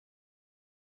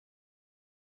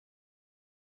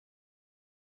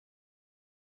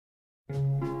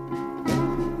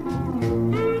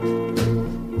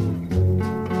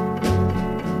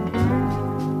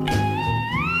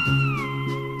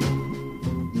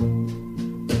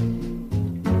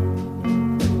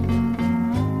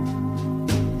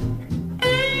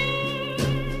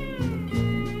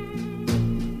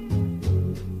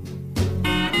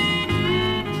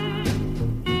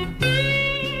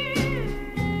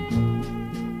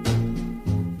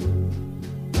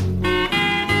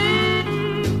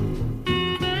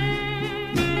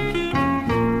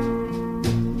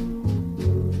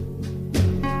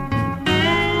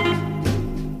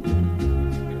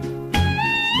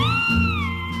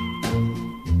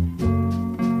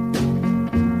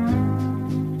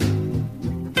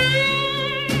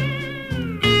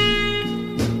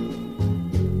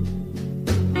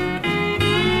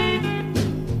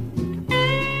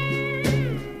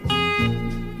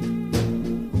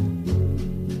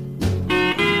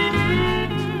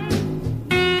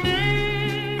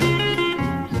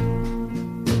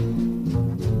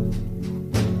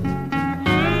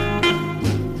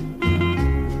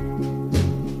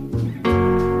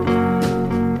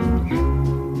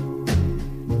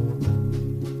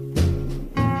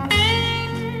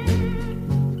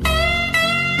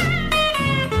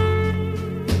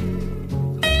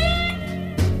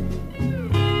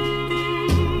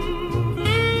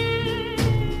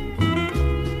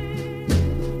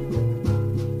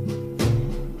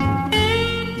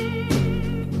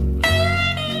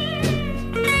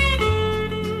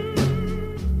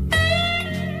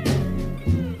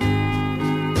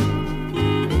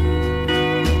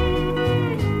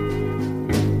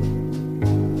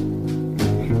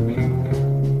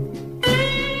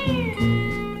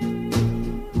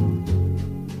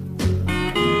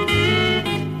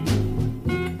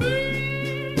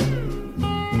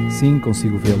Sim,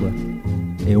 consigo vê-la.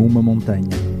 É uma montanha.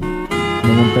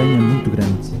 Uma montanha muito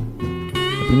grande.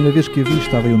 A primeira vez que a vi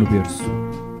estava eu no berço.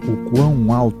 O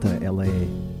quão alta ela é.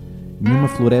 Nenhuma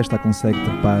floresta a consegue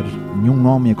trepar, nenhum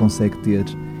homem a consegue ter.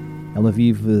 Ela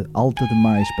vive alta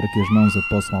demais para que as mãos a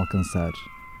possam alcançar.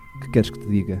 Que queres que te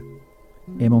diga?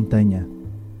 É montanha.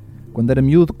 Quando era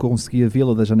miúdo conseguia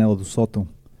vê-la da janela do sótão,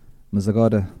 mas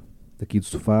agora, daqui do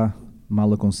sofá,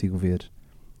 mal a consigo ver.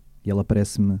 E ela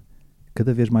parece-me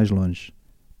cada vez mais longe,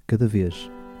 cada vez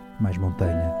mais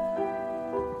montanha.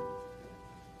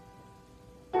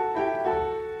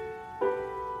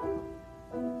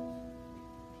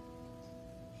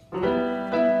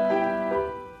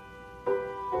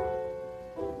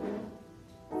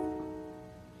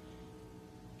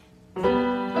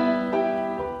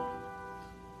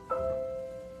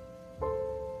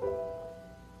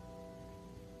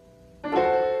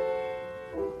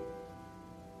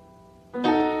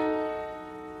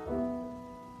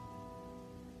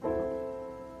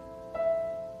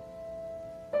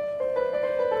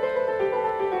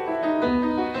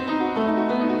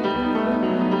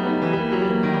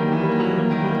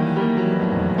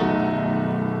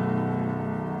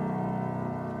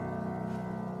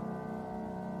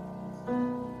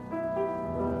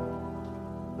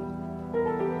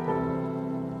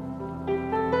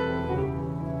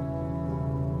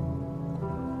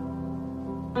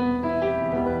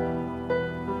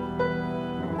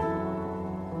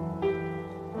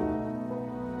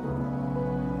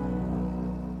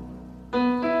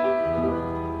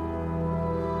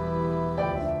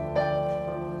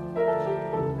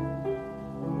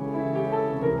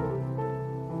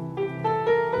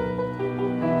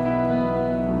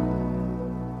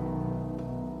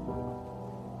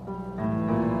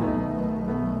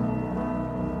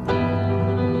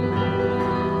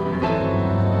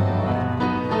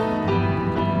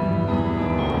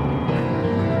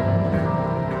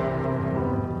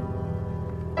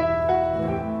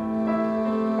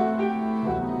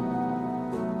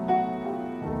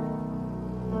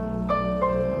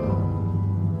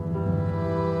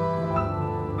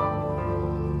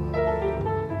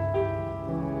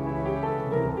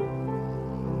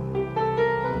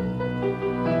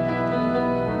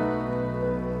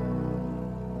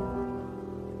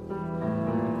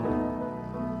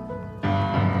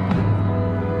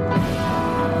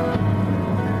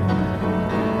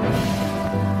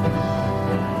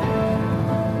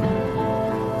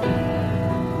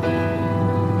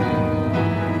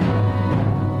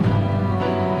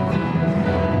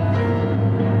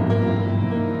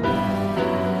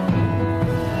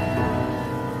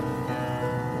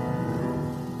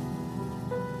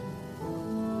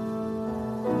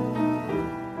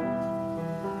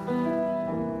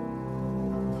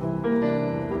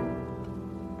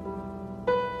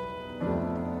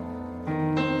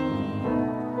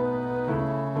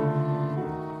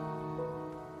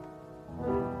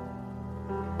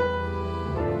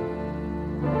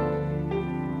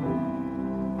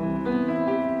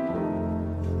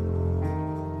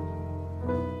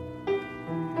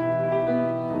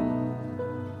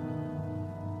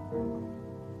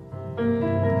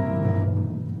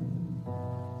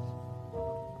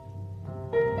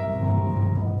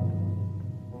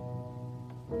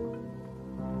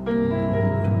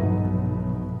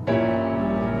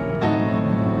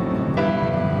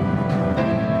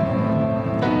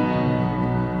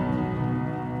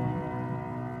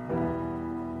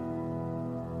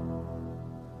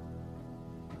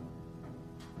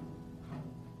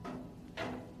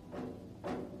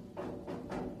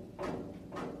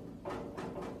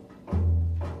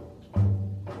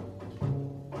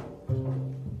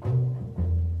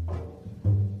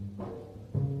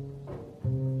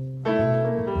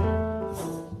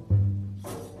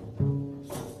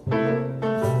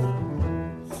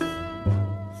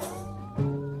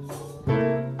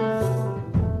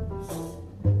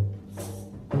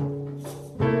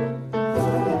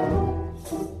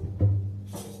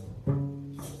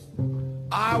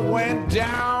 I went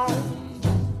down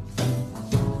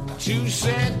to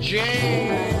St.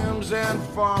 James and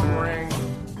Farming.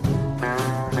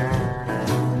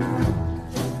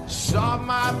 Saw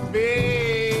my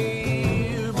baby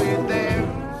there.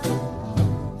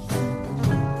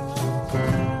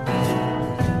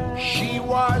 She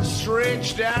was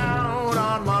stretched out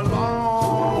on my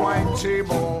long white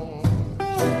table.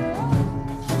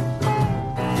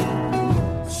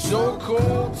 So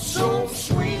cold, so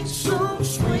sweet, so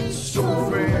sweet, so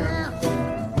fair.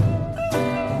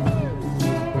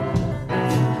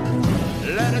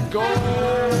 Let it go,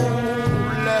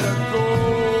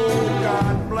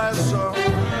 God bless her.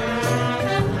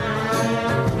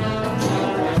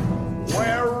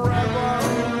 Wherever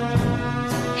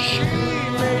she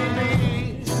may be,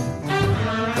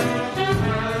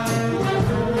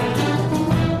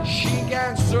 she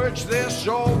can search this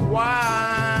old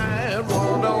wide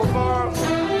world over.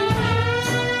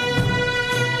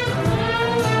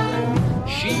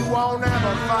 She won't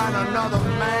ever find another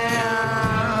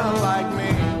man like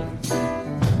me.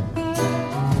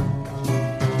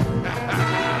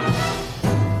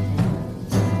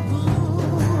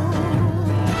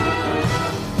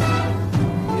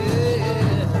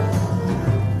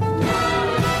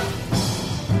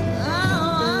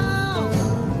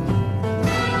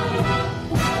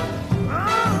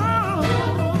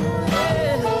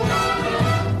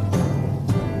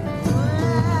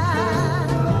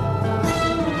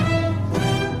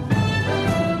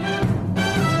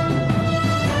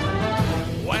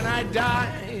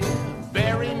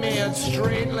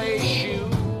 Straight lace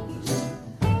shoes,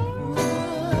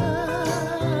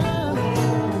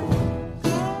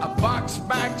 a box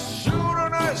back suit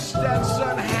and a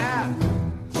Stetson hat.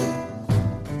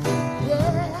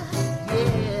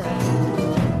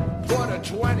 Put a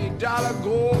 $20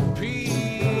 gold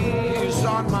piece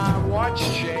on my watch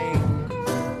chain,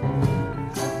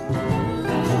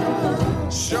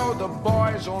 so the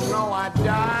boys will know I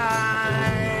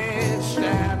died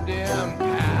stabbed in Pat.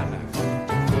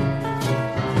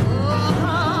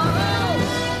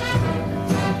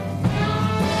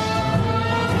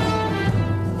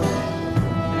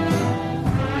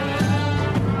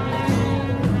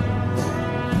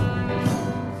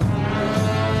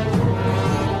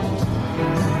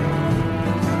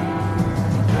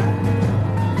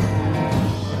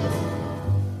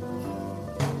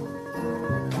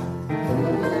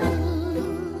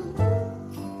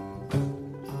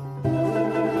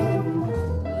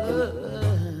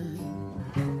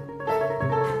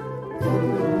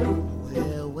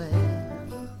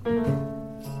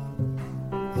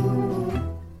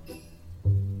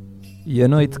 E a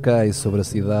noite cai sobre a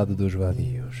cidade dos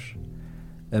vadios.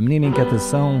 A menina em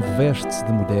catação veste-se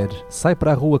de mulher, sai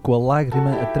para a rua com a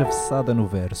lágrima atravessada no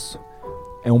verso.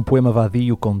 É um poema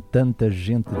vadio com tanta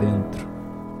gente dentro.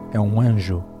 É um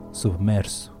anjo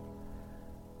submerso.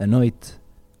 A noite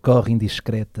corre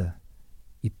indiscreta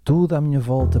e tudo à minha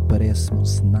volta parece-me um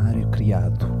cenário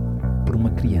criado por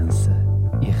uma criança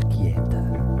irrequieta.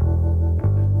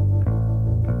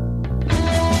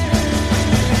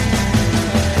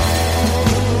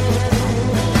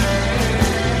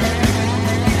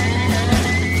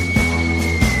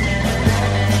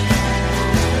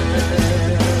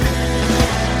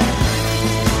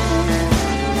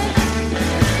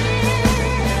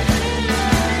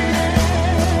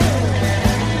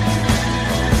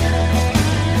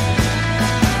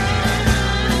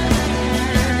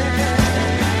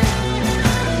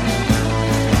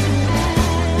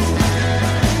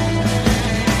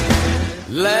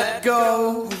 Let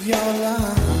go of your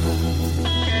line.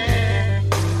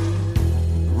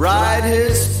 Ride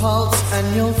his pulse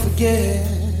and you'll forget.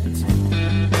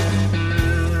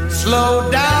 Slow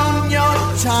down, your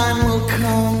time will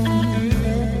come.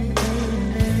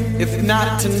 If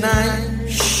not tonight,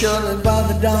 surely by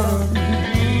the dawn.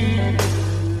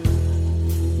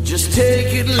 Just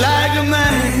take it like a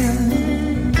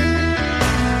man.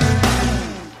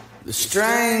 The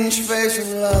strange face of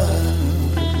love.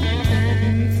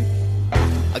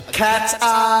 A cat's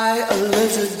eye, a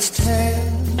lizard's tail.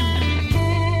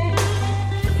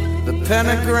 The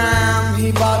pentagram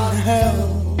he bought in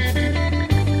hell.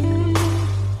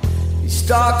 He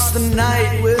stalks the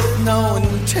night with no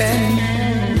intent.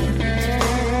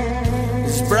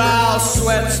 His brow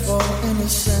sweats for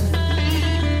innocence.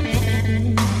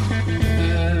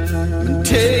 And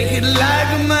take it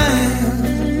like a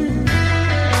man.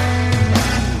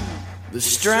 The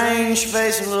strange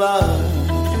face of love.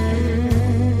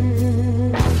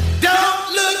 Go!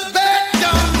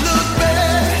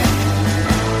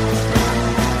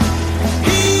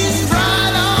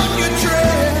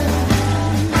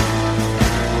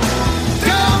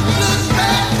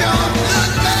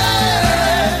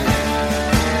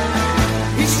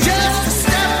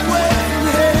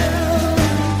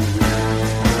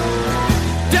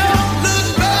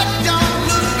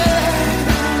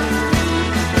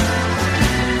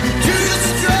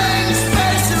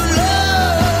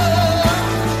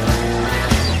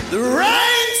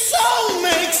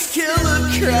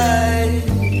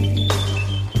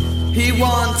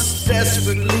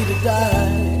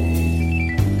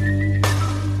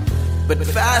 but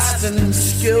fast and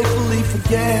skillfully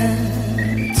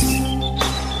forgets.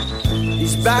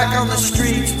 He's back on the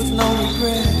streets with no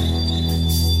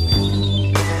regrets.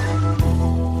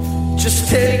 Just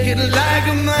take it like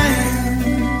a man.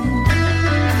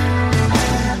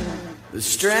 The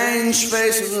strange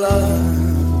face of love.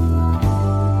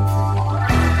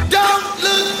 Don't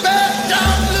look back,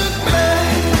 don't look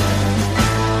back.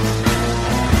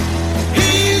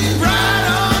 He's right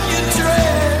on your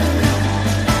trail.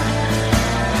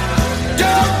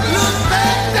 Don't look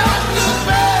back, don't look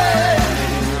back.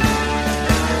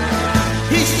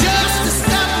 He's just a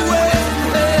step away from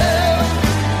hell.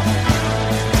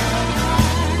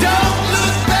 Don't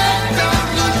look back, don't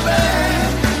look back.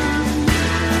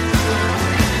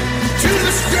 To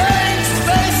the strange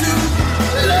face of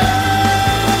love.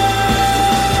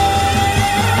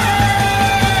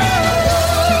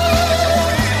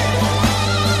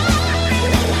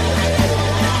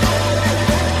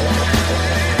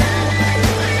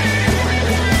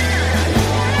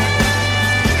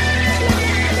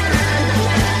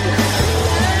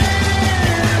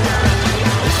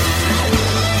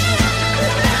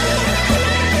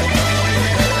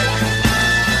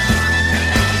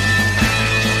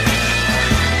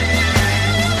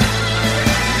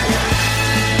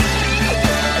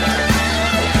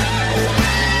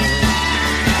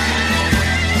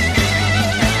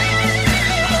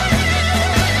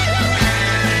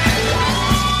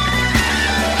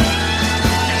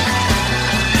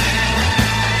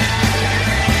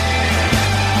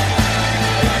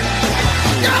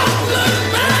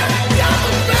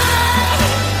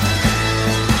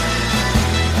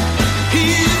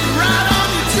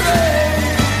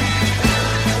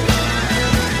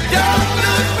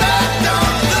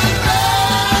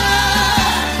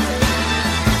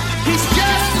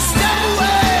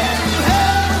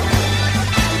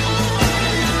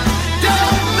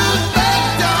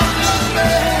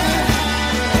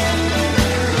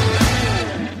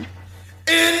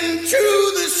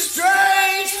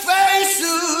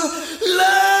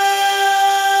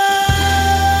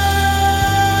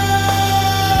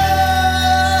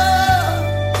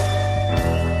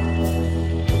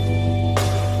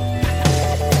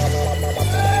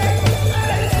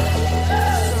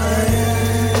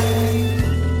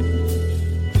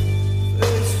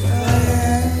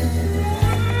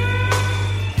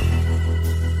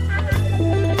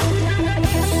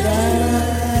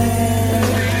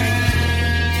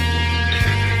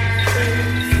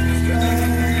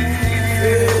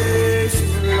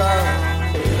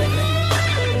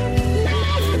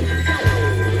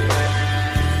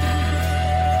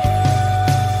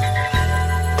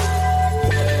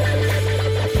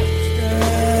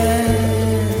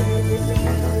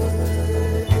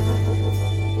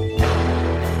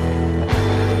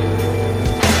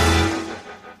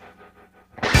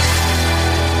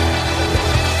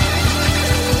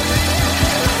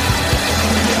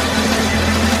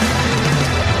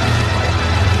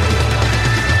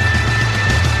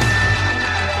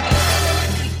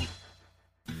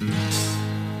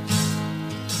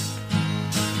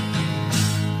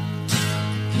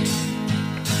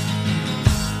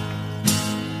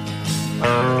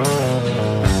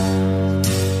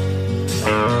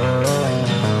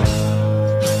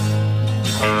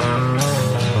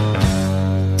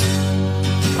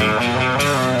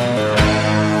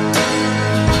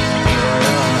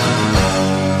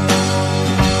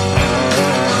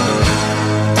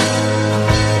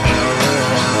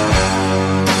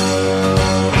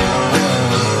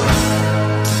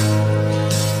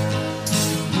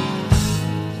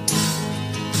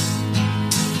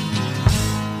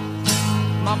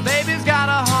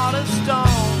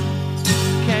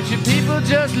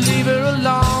 Just leave her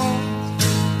alone.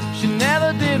 She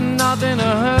never did nothing to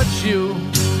hurt you,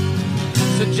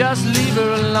 so just leave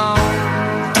her alone.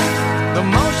 The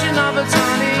motion of her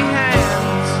tiny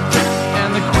hands and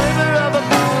the quiver of her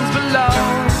bones below,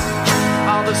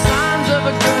 all the signs of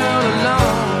a girl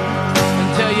alone, and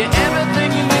tell you everything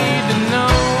you need to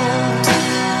know.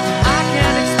 I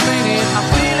can't explain it, I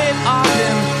feel it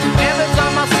often every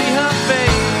time I see her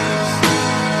face.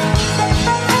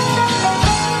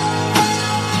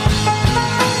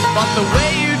 But the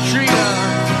way you treat her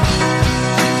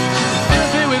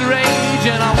fills me with rage,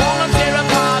 and I wanna tear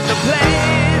apart the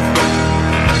place.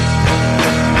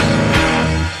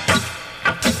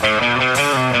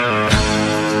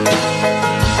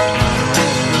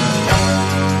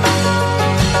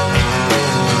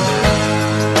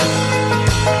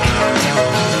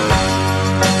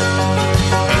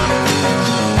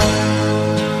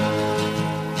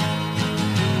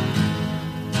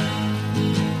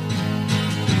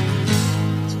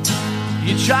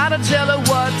 You try to tell her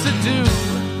what to do,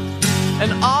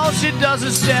 and all she does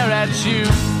is stare at you.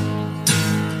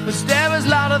 The stare is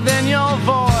louder than your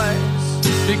voice,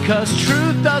 because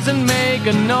truth doesn't make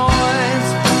a noise.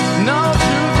 No,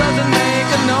 truth doesn't make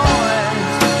a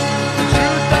noise. The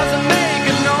truth doesn't make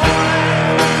a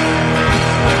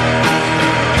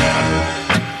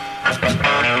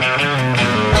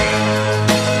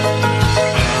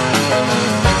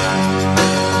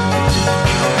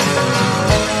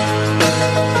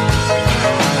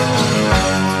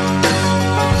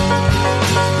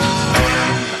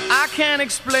I can't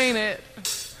explain it.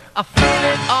 I feel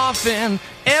it often,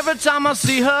 every time I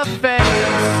see her face.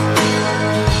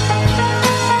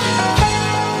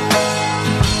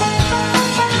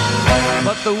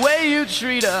 But the way you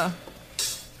treat her,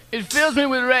 it fills me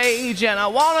with rage, and I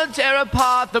wanna tear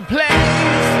apart the place.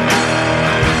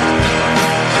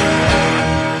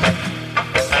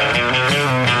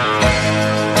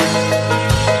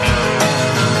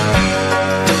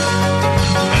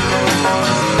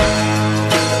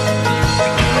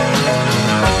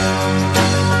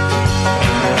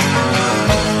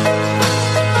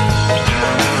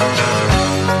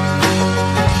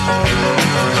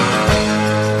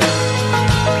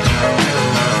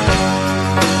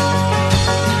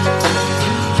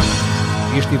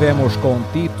 Estivemos com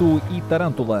Tito e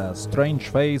Tarântula, Strange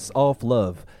Face of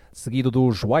Love, seguido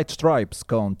dos White Stripes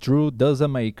com True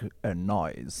Doesn't Make a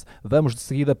Noise. Vamos de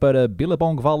seguida para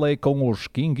Billabong Valley com os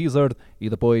King Gizzard e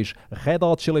depois Red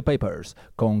Hot Chili Peppers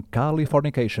com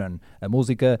Californication, a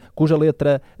música cuja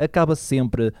letra acaba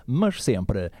sempre, mas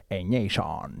sempre, em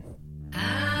Nation.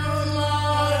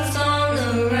 Outlaws on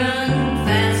the run,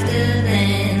 faster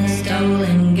than a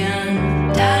stolen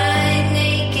gun, died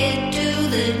naked to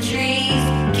the trees,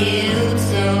 killed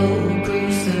so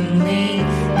gruesomely,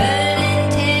 burning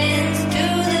tents to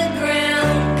the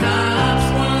ground, cops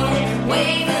won't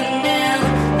wave them down,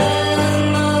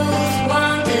 the most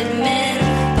wanted men,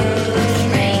 bush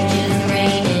rangers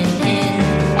raining in.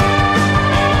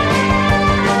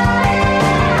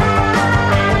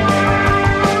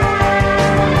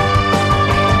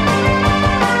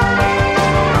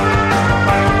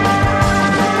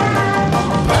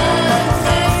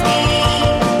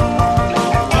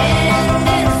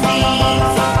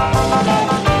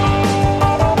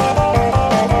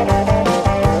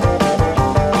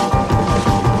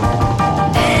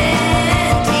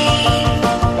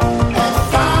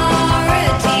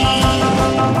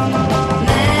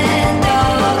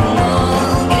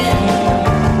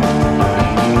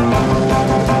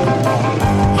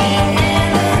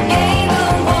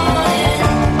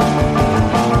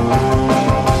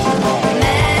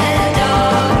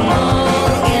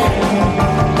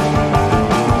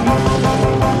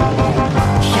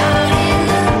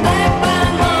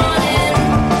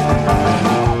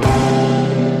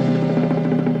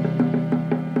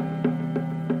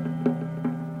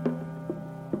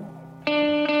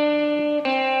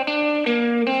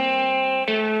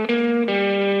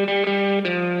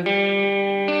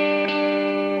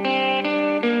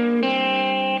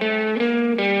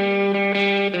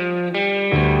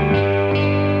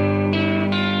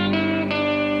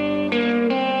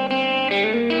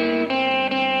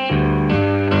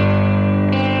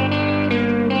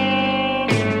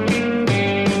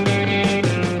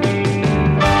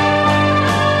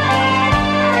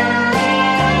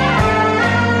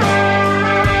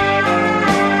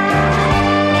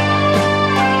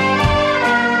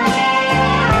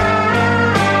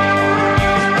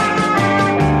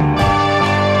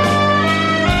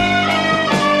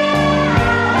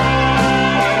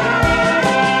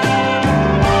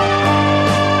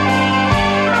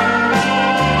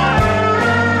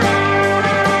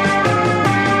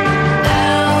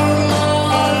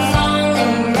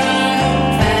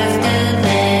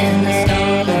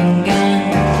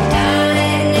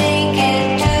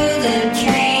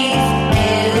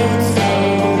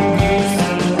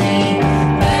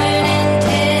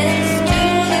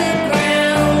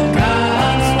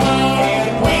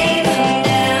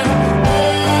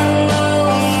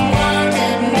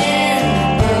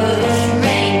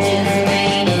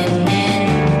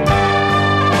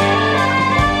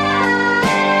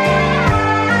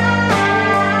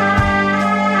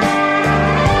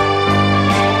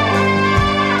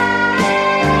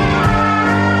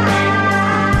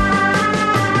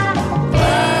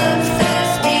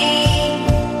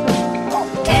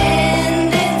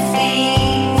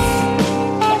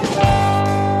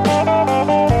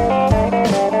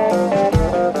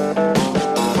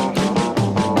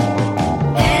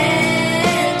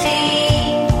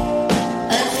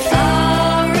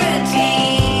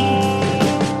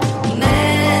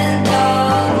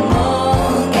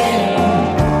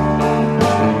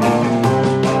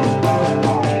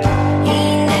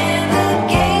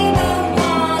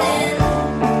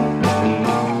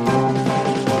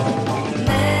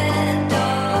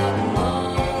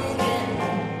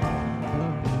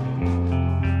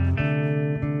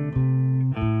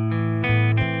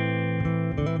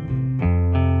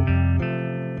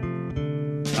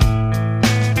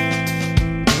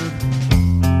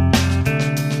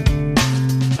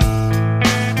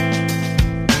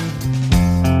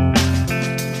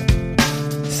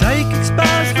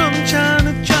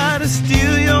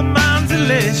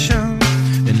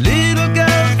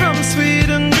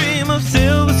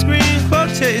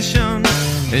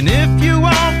 And if you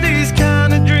want these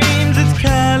kind of dreams, it's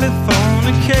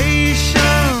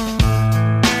Californication.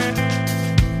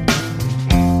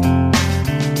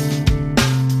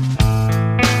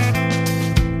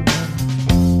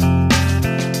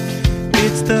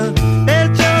 It's the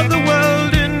edge of the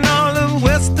world in all of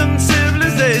Western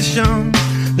civilization.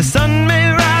 The sun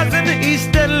may rise in the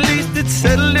east, at least it's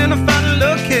settled in a final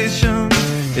location.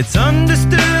 It's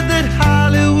understood that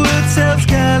Hollywood sells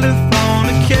Californication.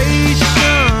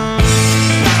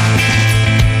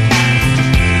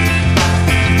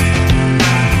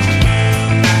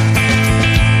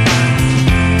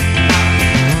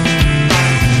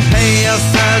 Hey, a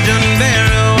Sergeant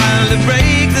Barrow, while to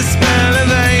break the spell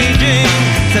of aging.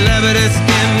 Celebrity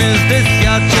skin, is this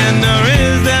your chin or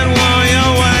is that war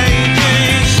you're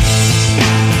waging?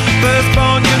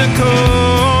 Firstborn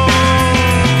unicorn,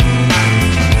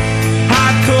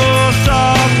 hardcore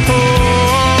softcore.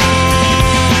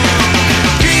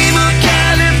 Dream of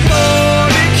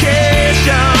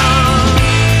Californication.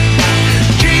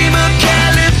 Dream of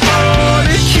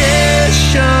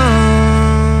Californication.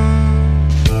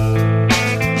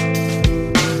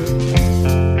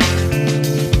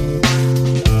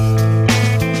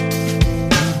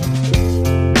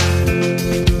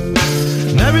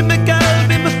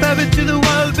 To the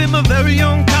world, be my very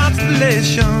own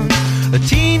constellation. A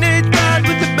teenage bride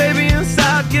with a baby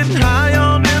inside, getting high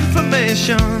on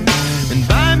information. And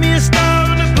buy me a star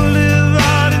on the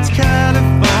boulevard, it's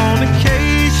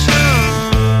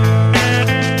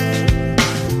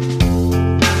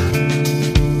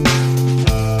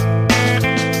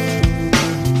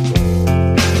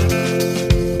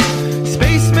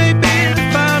Space may be the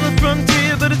final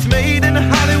frontier, but it's made in a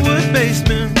Hollywood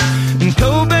basement. In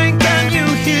Cobain, can you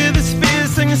hear the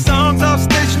spheres singing songs off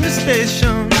station to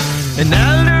station? And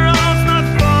Alderon's not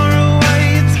far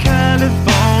away, it's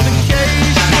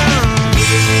Californication.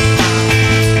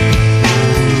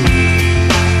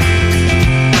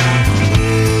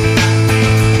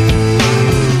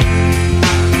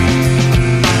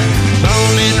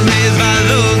 Born and raised by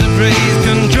those that praise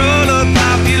control of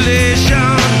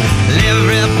population.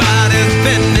 Everybody's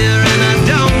been there and I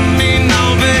don't mean no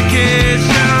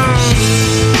vacation.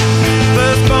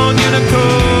 Firstborn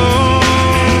unicorn,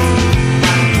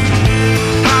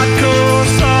 hardcore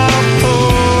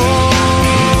softcore.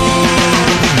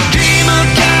 Dream of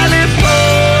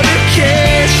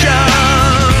Californication.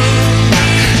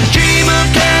 Dream of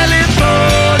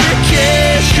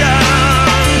Californication.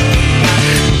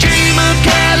 Dream of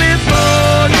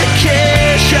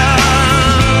Californication.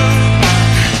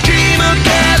 Dream of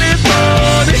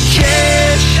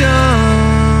Californication.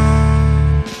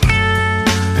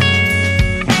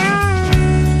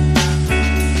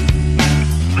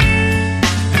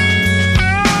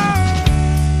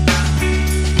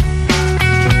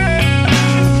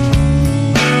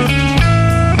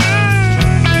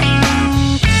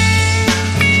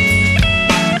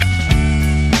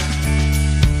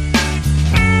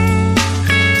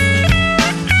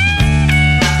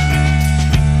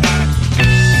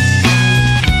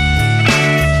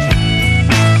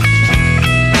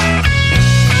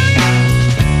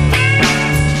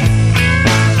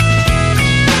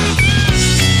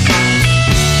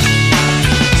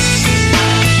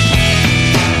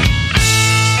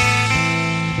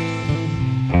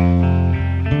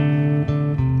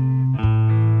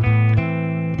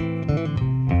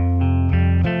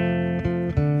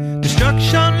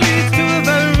 Destruction leads to a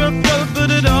very rough road, but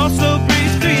it also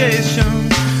breeds creation.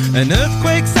 An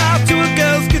earthquake's out to a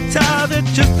girl's guitar,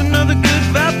 that's just another good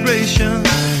vibration.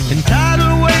 And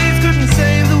tidal waves couldn't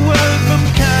save the world from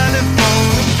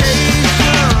Californication.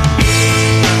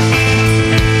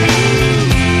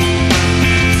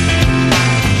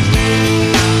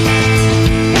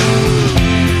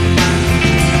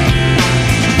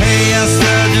 Hey, a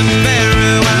Sergeant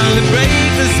Barrow, while to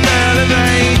break the spell of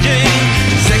aging.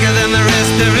 Sicker than the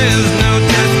rest, there is no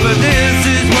test, but this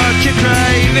is what you're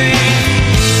craving.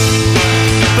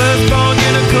 Firstborn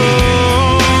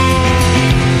unicorn,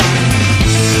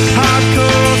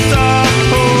 hardcore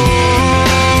softcore.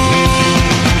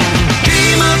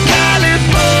 Dream of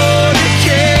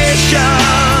Californication.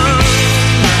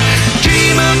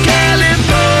 Dream of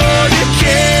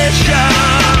Californication.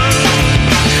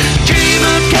 Dream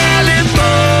of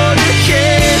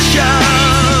Californication.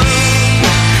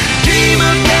 Dream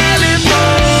of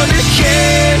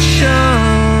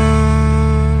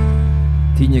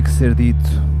Californication. Tinha que ser dito.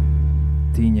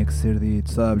 Tinha que ser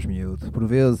dito, sabes, miúdo. Por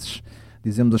vezes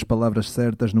dizemos as palavras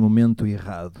certas no momento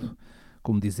errado,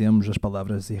 como dizemos as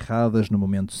palavras erradas no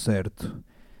momento certo.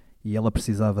 E ela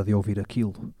precisava de ouvir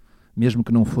aquilo, mesmo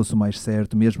que não fosse o mais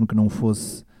certo, mesmo que não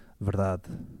fosse verdade.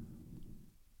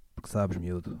 Porque sabes,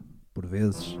 miúdo, por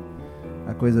vezes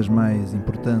há coisas mais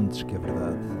importantes que a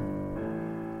verdade.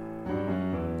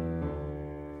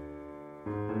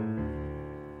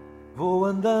 Vou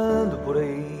andando por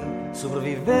aí,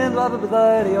 sobrevivendo à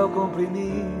bebedeira e ao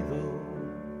comprimido.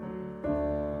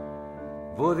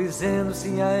 Vou dizendo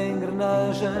sim à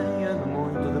engrenagem, ando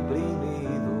muito deprimido.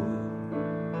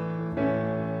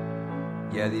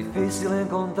 E é difícil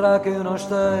encontrar quem não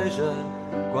esteja,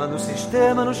 quando o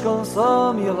sistema nos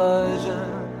consome e aleija.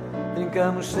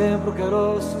 Trincamos sempre o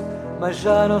caroço, mas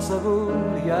já não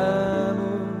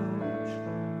saboreamos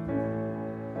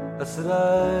a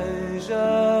cereja.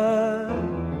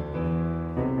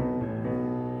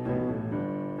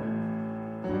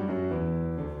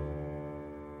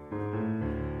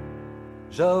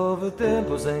 Já houve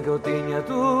tempos em que eu tinha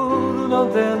tudo, não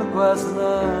tendo quase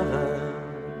nada.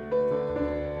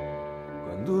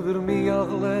 Quando dormia ao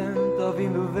relento,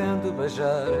 ouvindo o vento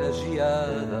beijar a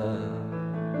geada.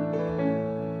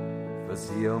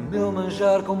 Fazia o meu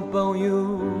manjar com pão e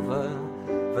uva,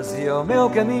 fazia o meu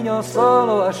caminho ao sol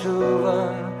ou à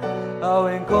chuva, ao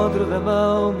encontro da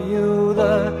mão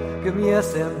miúda que me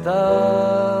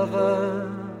assentava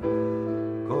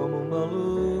como uma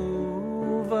luva.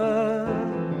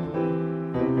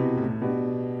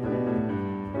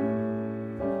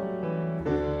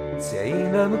 Se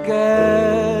ainda me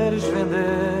queres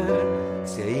vender,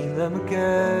 se ainda me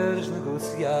queres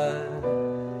negociar,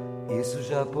 isso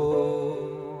já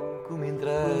pouco me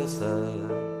interessa.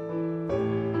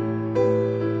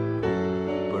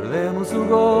 Perdemos o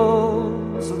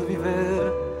gozo de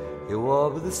viver, eu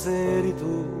obedecer e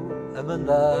tu a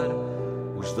mandar,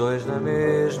 os dois na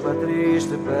mesma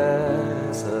triste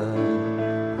peça,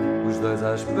 os dois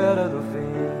à espera do fim.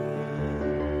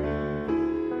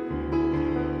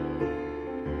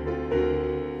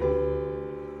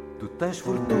 Tu tens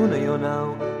fortuna e eu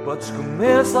não, podes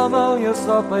comer salmão e eu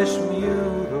só peixe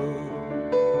miúdo.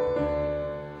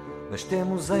 Mas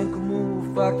temos em comum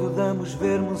o facto de ambos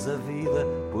vermos a vida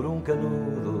por um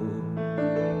canudo.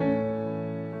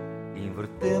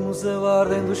 Invertemos a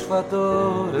ordem dos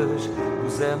fatores,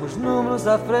 pusemos números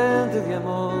à frente de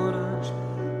amores,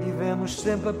 e vemos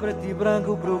sempre a preto e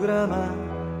branco o programa,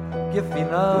 que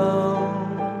afinal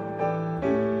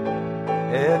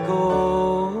é a cores.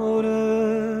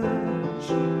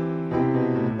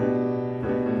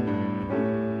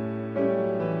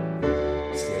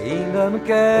 Se ainda me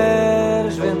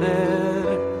queres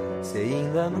vender, se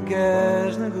ainda me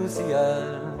queres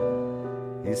negociar,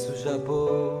 isso já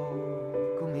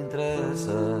pouco me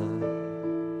interessa.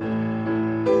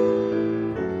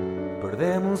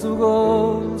 Perdemos o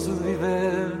gozo de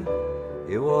viver,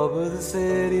 eu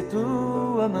obedecer e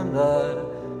tu a mandar,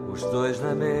 os dois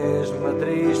na mesma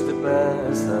triste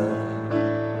peça,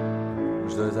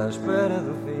 os dois à espera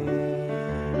do fim.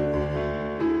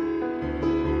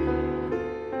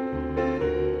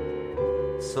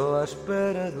 Só à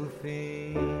espera do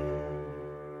fim.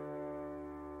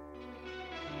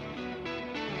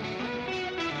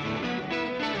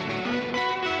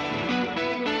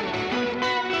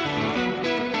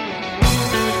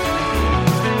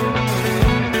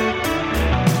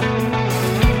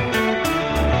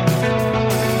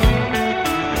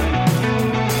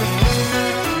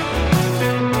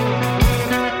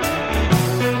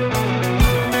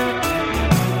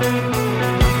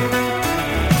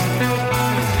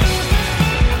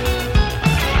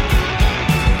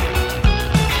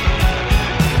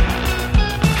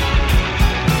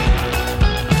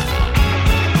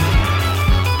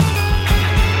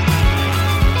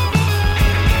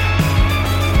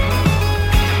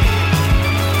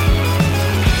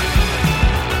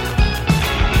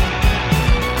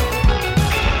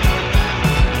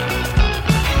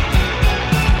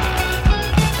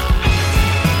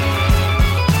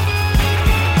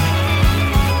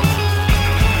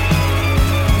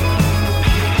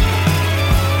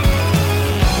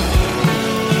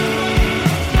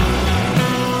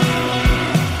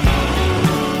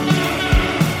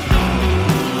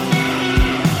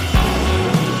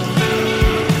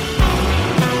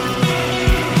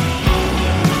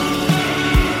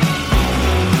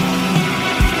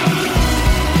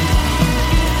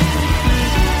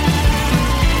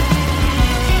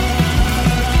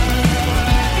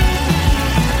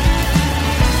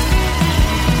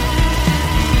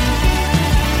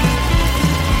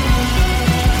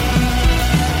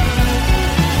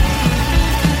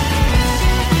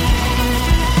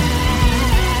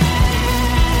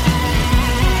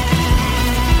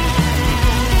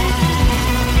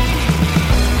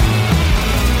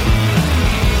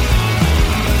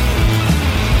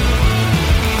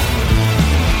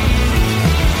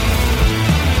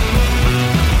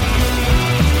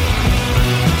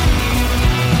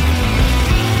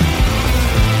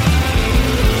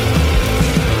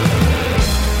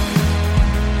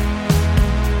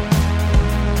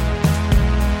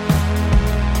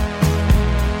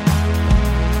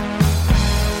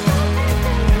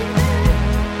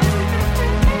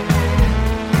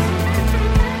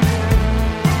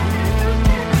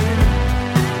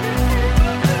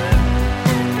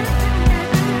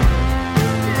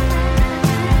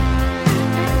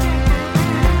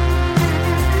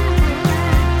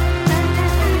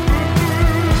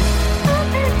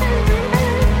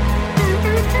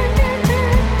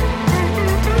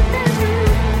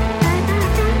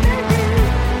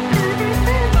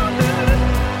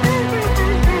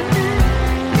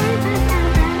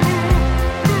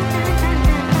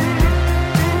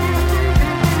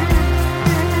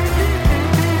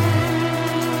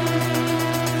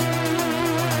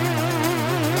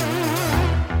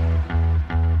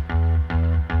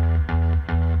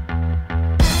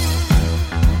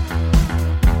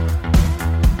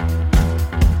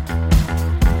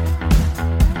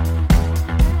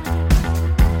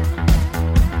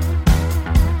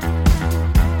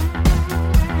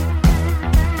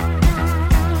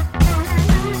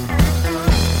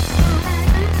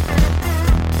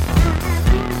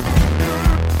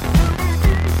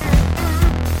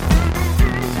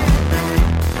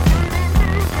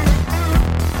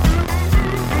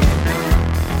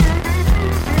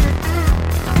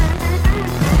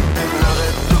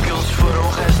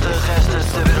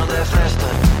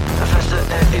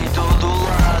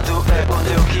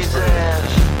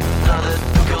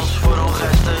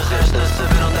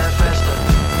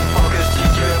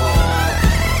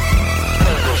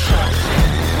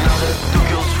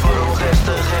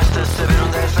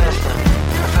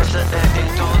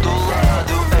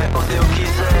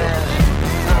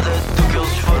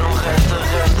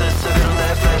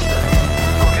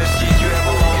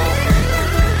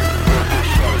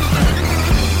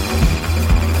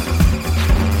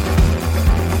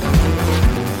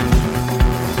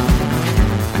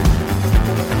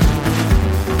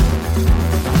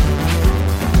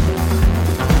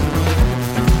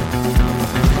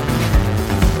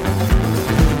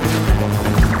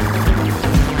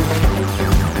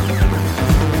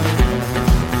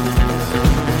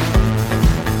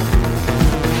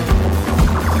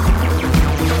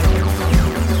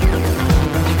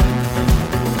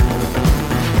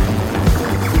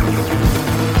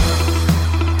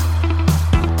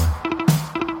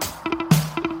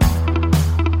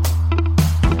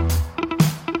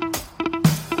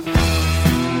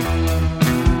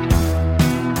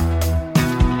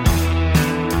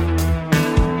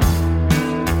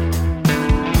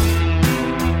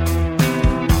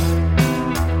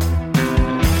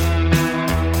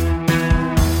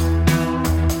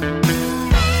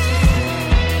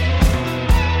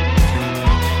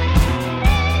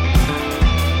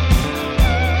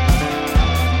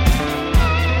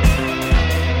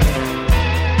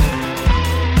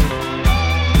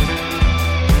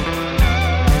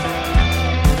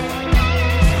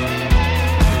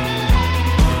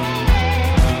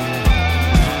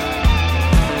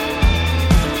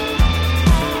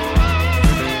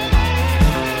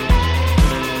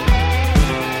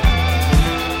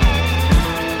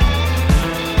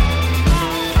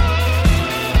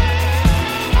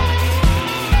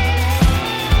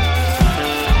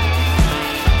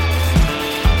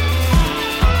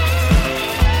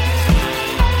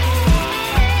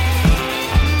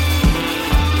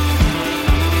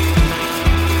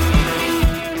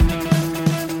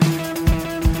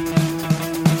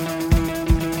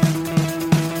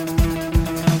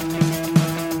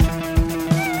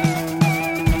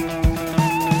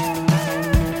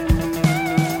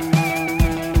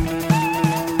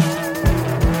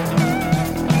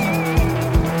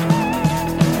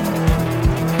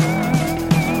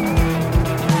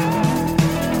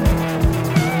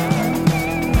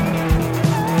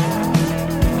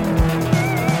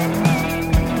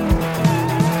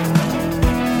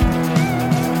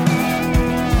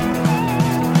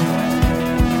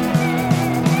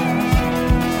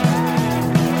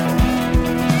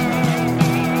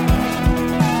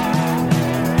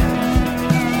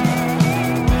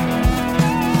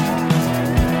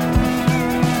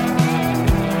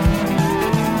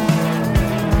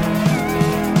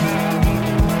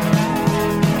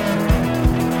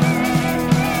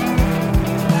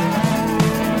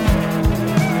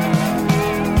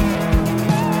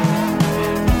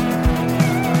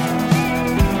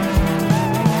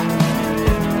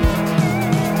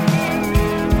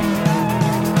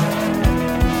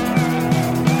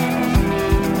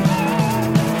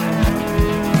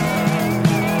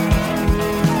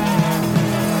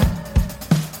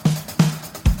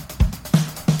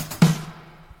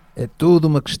 tudo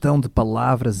uma questão de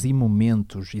palavras e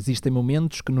momentos. Existem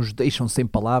momentos que nos deixam sem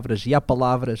palavras e há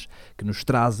palavras que nos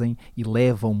trazem e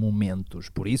levam momentos.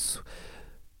 Por isso,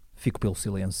 fico pelo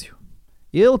silêncio.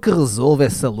 Ele que resolve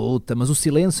essa luta, mas o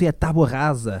silêncio é a tábua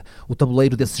rasa, o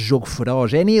tabuleiro desse jogo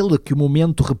feroz. É nele que o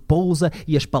momento repousa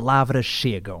e as palavras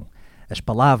chegam. As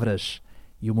palavras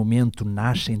e o momento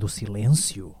nascem do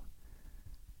silêncio.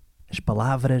 As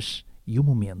palavras e o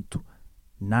momento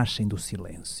nascem do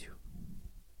silêncio.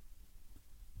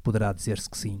 Poderá dizer-se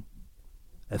que sim.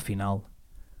 Afinal,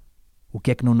 o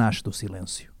que é que não nasce do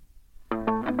silêncio?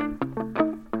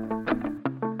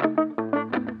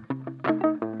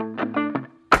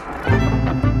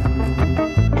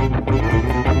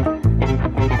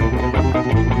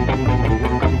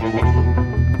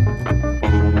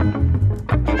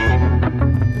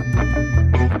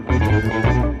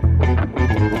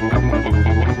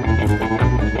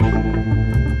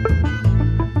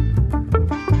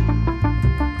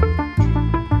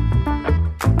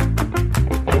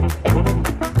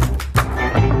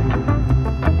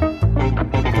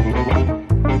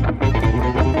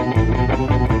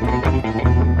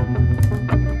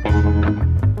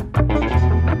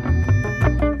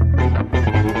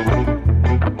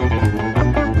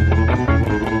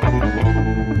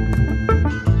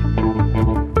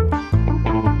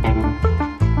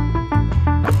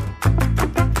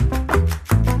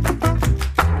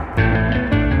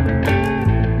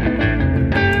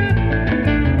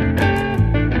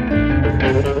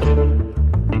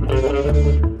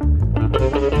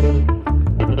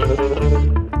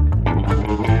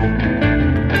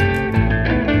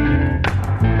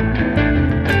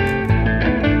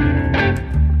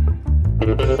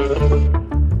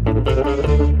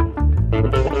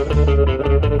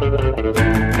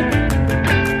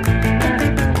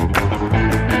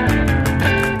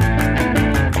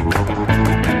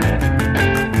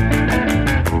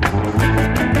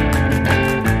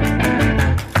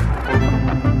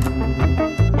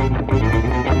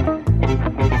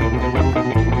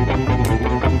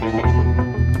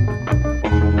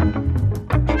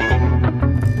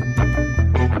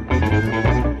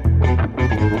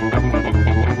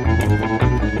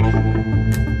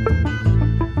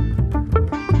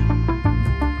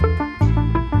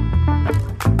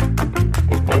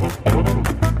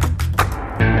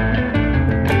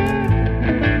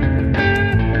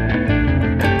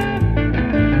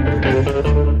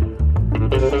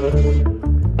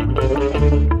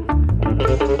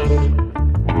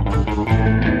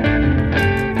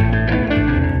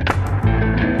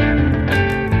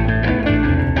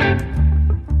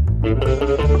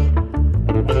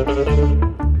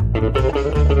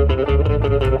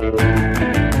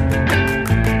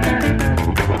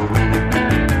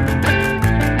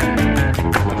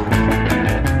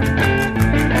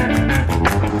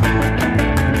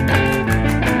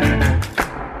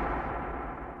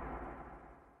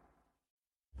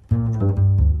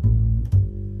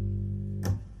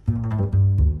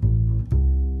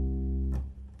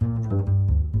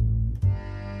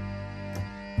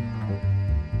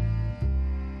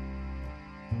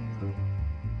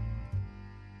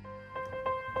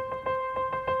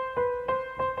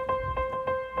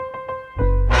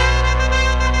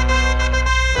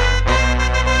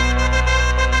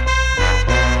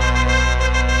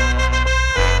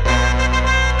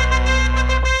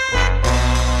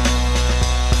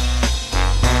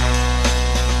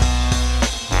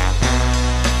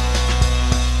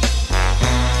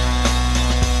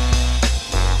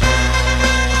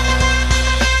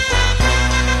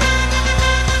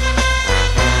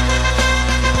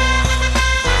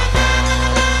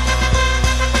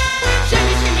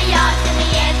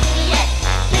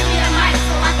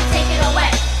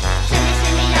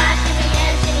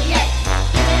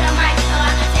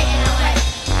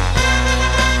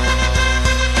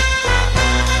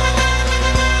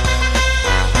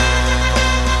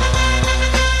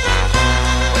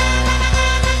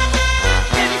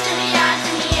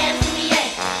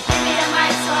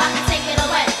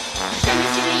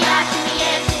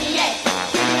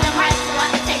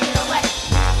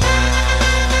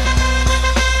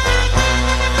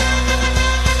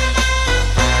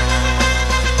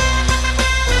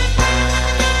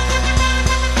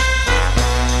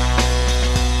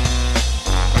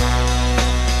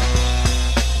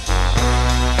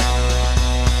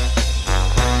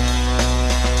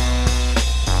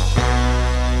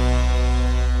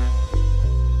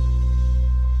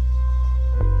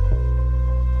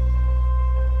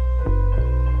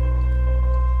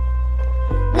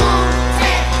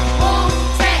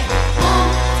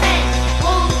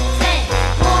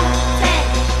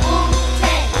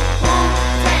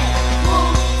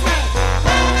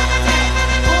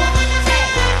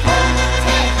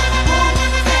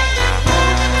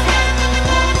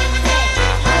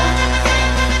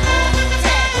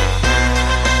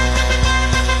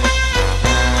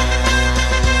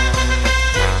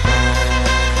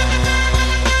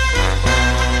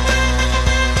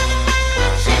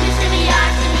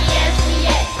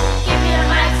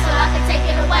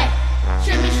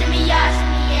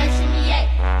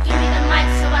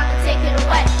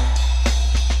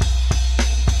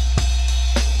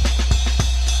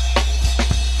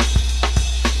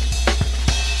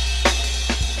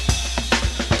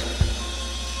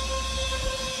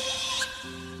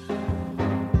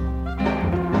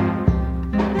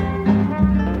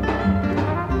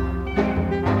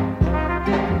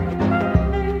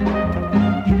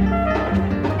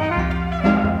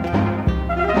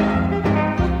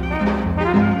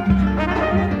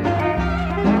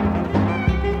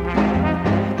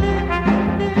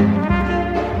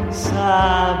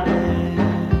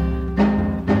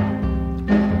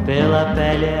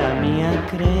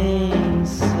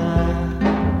 crença.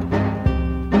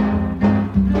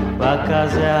 O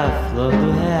acaso é a flor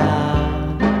do real.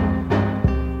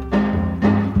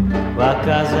 O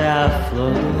acaso é a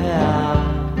flor do real.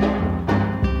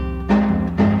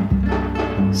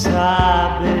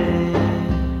 Saber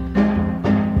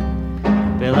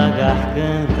pela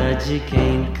garganta de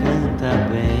quem canta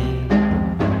bem.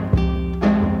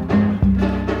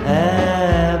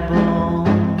 É bom,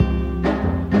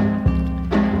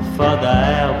 foda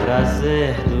é o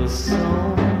prazer do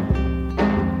som.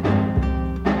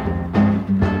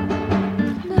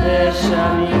 Deixa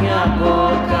minha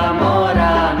boca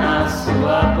morar na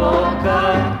sua boca.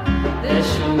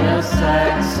 Deixa o meu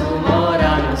sexo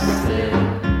morar no seu.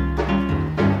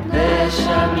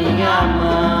 Deixa minha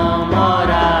mão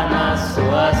morar nas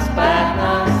suas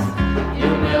pernas e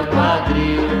o meu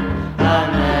quadril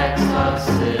anexo ao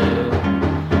seu.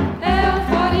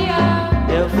 Euforia,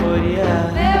 euforia,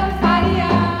 eu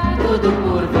faria tudo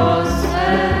por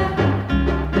você.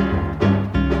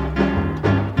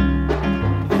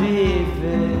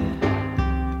 Viver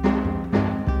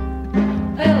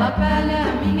pela pele é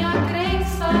minha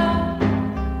crença.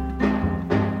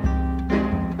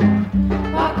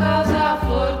 O acaso é a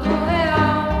flor do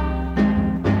real.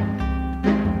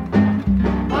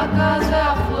 O acaso é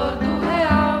a flor do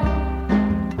real.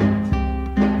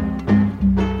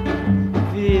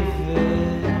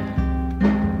 Viver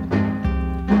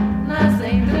nas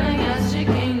entranhas de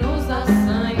quem nos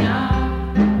assanha.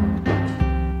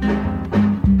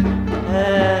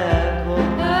 É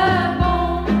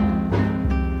bom,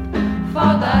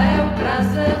 foda é o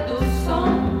prazer do som.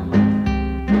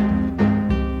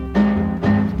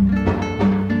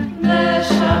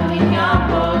 Deixa minha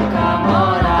boca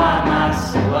morar na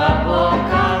sua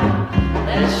boca.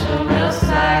 Deixa o meu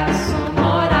sexo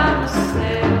morar no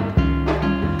seu.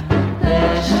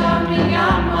 Deixa minha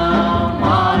mão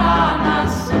morar nas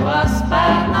suas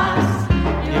pernas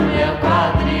e o meu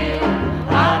quadril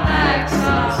anexo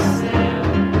ao seu.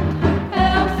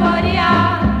 Euforia,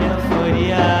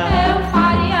 euforia, eu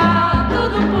faria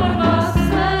tudo por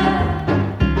você.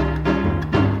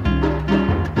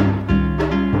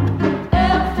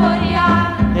 Euforia,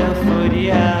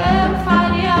 euforia, eu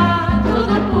faria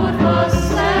tudo por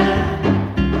você.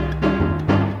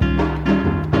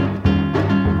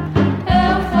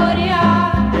 Euforia,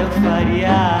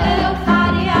 eu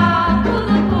faria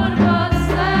tudo por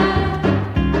você.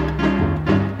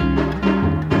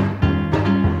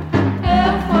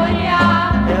 Euforia,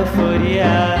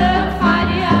 euforia, eu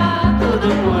faria tudo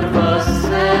por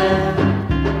você.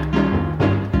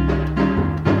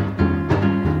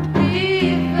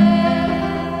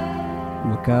 O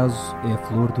acaso é a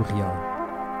flor do real.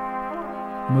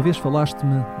 Uma vez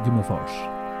falaste-me de uma voz.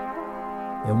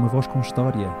 É uma voz com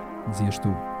história, dizias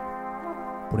tu.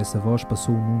 Por essa voz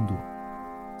passou o mundo.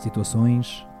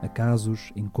 Situações,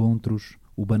 acasos, encontros,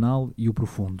 o banal e o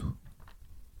profundo.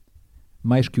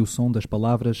 Mais que o som das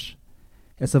palavras,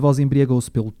 essa voz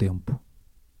embriagou-se pelo tempo.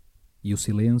 E o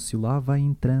silêncio lá vai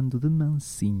entrando de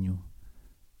mansinho.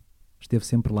 Esteve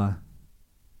sempre lá,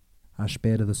 à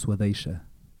espera da sua deixa,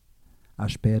 à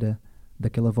espera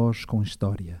daquela voz com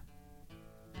história.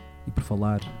 E por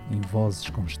falar em vozes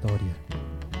com história,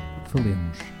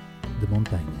 falemos de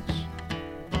montanhas.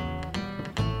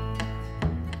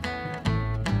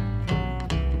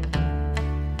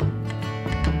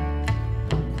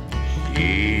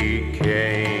 She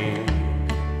came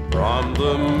from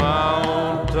the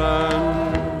mountains,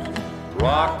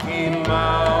 Rocky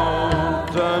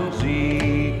Mountains,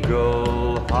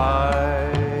 eagle high.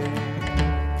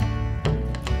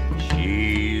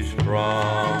 She's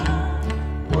from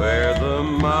where the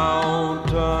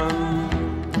mountains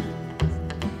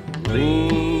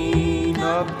lean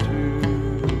up to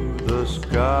the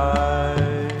sky.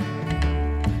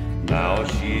 Now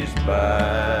she's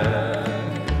back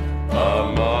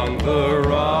among the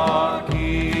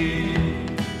Rockies,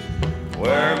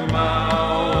 where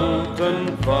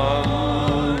mountain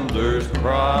thunders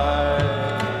cry.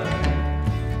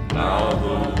 Now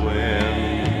the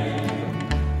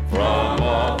wind from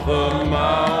off the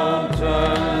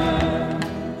mountain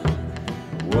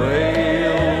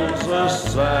wails a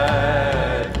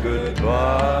sad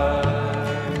goodbye.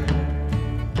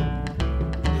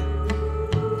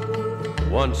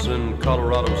 Once in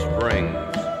Colorado Springs,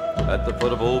 at the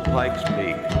foot of Old Pikes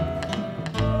Peak,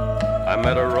 I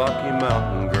met a Rocky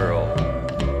Mountain girl.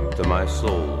 To my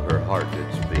soul her heart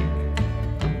did speak.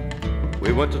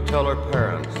 We went to tell her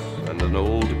parents, and an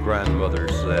old grandmother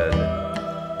said,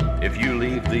 "If you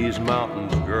leave these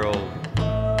mountains, girl,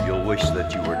 you'll wish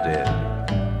that you were dead."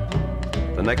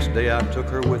 The next day I took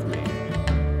her with me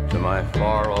to my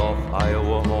far-off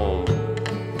Iowa home,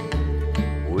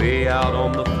 way out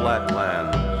on the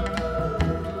flatlands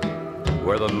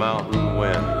where the mountain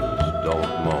winds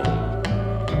don't moan.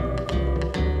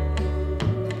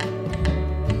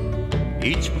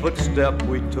 Each footstep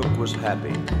we took was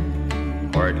happy,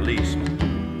 or at least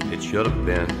it should have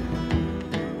been,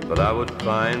 but I would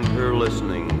find her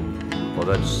listening for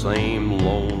that same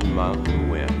lone mountain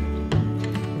wind.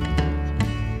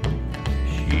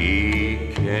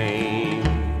 She came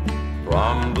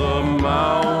from the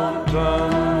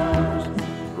mountains,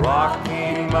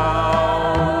 Rocky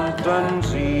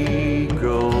Mountains,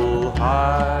 eagle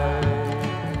high.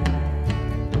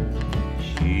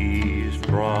 She's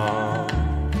from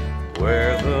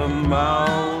where the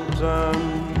mountains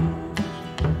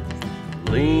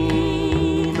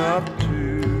lean up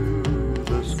to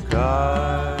the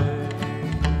sky.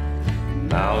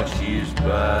 Now she's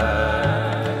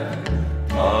back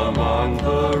among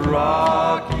the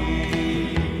Rockies,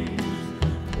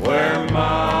 where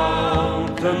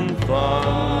mountain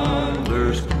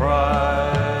thunders cry.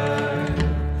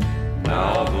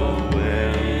 Now the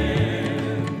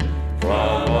wind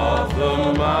from off the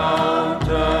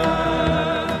mountains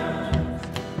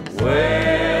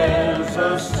wails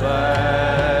a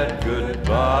sad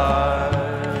goodbye.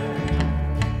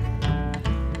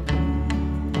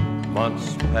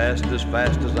 Months passed as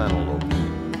fast as antelopes,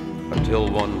 until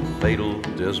one fatal,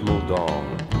 dismal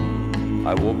dawn,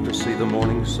 I woke to see the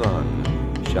morning sun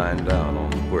shine down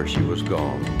on where she was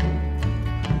gone.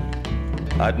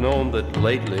 I'd known that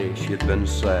lately she'd been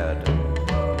sad.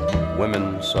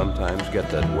 Women sometimes get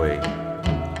that way.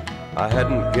 I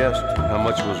hadn't guessed how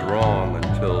much was wrong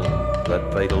until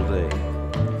that fatal day.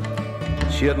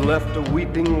 She had left a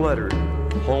weeping letter,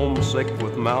 homesick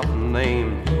with mountain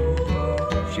names.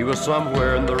 She was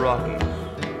somewhere in the Rockies,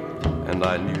 and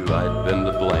I knew I'd been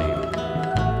to blame.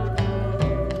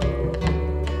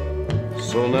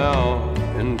 So now,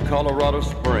 in Colorado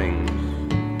Springs,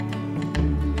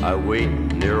 I wait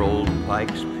near old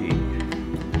Pikes Peak,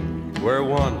 where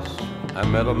once I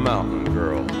met a mountain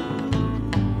girl,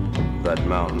 that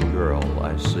mountain girl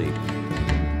I seek.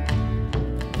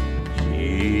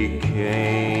 She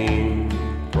came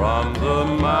from the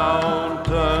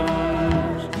mountains,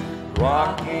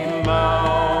 Rocky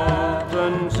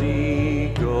Mountains,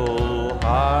 eagle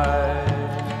high.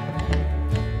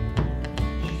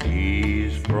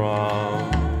 She's from